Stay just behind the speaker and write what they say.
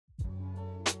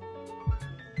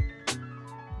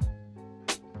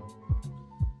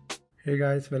Hey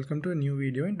guys, welcome to a new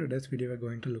video. In today's video we're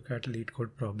going to look at a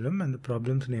Leetcode problem, and the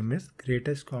problem's name is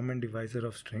greatest common divisor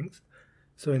of strings.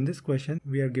 So in this question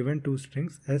we are given two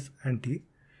strings s and t,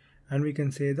 and we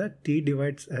can say that t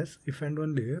divides s if and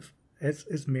only if s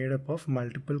is made up of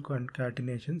multiple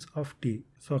concatenations of t.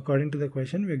 So according to the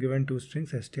question we are given two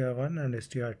strings str1 and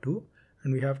str2,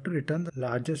 and we have to return the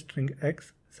largest string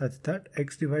x such that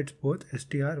x divides both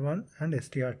str1 and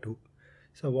str2.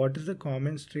 So what is the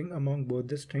common string among both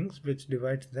the strings which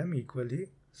divides them equally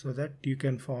so that you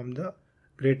can form the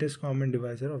greatest common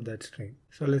divisor of that string?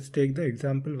 So let's take the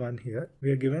example 1 here.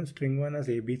 We are given string 1 as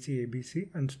ABC, ABC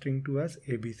and string 2 as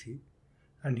ABC.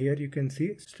 And here you can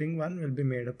see string 1 will be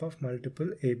made up of multiple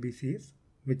ABCs,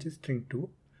 which is string 2.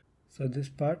 So this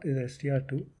part is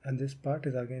str2 and this part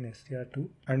is again str2,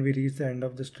 and we reach the end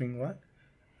of the string 1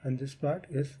 and this part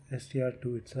is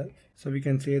str2 itself. So we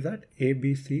can say that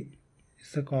ABC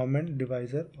is the common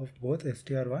divisor of both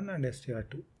str1 and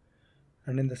str2.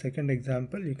 And in the second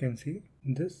example you can see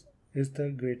this is the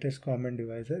greatest common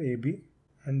divisor AB,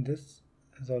 and this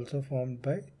is also formed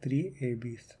by 3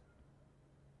 ABs.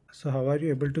 So how are you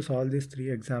able to solve these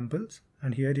three examples?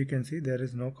 And here you can see there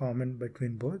is no common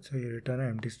between both, so you return an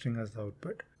empty string as the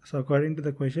output. So according to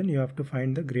the question you have to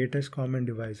find the greatest common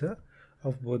divisor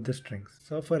of both the strings.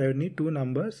 So for any two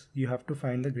numbers you have to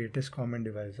find the greatest common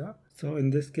divisor. So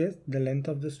in this case the length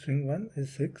of the string 1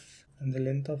 is 6 and the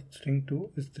length of string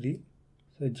 2 is 3.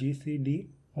 So GCD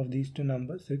of these two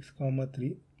numbers 6,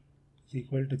 3 is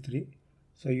equal to 3.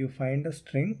 So you find a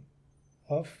string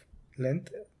of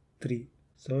length 3.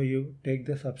 So you take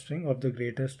the substring of the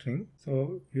greater string.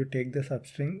 So you take the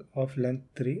substring of length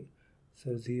 3.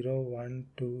 So 0, 1,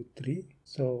 2, 3.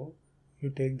 So you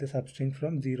take the substring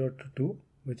from 0 to 2,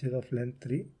 which is of length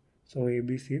 3. So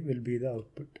ABC will be the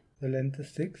output. The length is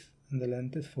 6 and the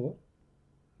length is 4.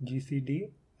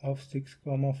 GCD of 6,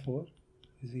 4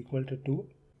 is equal to 2.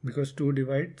 Because 2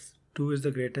 divides, 2 is the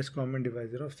greatest common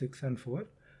divisor of 6 and 4.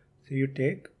 So you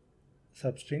take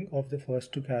substring of the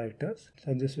first two characters.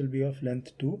 So this will be of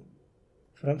length 2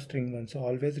 from string 1. So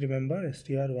always remember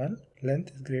str1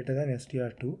 length is greater than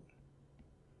str2.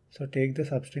 So take the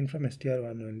substring from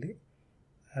str1 only,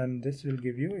 and this will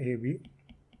give you AB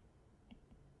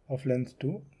of length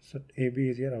 2. So AB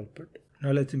is your output.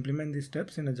 Now let's implement these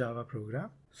steps in a Java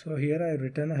program. So here I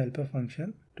return a helper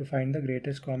function to find the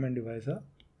greatest common divisor.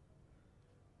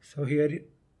 So here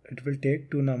it will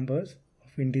take two numbers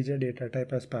of integer data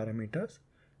type as parameters,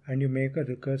 and you make a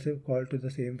recursive call to the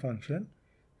same function.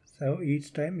 So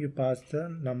each time you pass the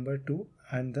number 2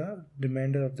 and the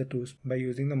remainder of the 2's by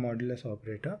using the modulus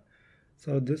operator.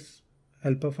 So this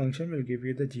helper function will give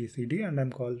you the GCD, and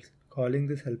I'm calling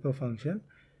this helper function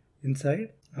inside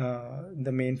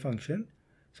the main function.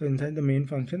 So inside the main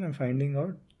function I'm finding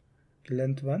out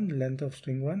length 1, length of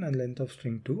string 1 and length of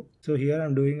string 2. So here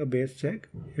I'm doing a base check.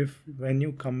 If when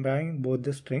you combine both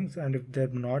the strings and if they're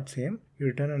not same, you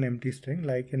return an empty string,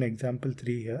 like in example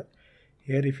 3 here.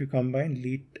 Here if you combine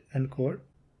leet and code,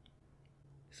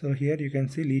 so here you can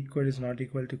see Leetcode is not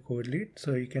equal to code leet,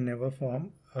 so you can never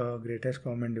form a greatest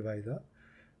common divisor.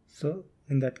 So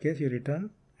in that case you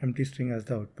return empty string as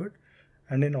the output,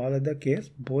 and in all other case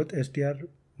both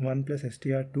str1 plus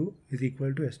str2 is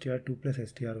equal to str2 plus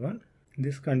str1.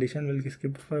 This condition will be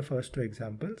skipped for first two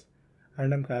examples,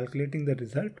 and I'm calculating the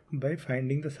result by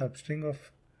finding the substring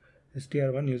of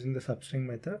str1 using the substring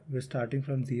method. We're starting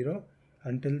from 0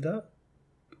 until the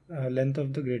length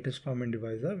of the greatest common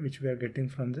divisor, which we are getting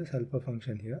from this helper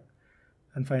function here,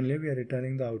 and finally we are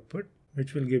returning the output,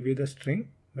 which will give you the string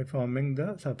by forming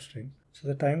the substring. So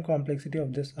the time complexity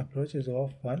of this approach is O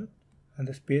of 1 and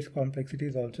the space complexity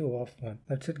is also O of 1.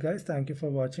 That's it guys, thank you for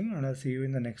watching and I'll see you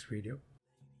in the next video.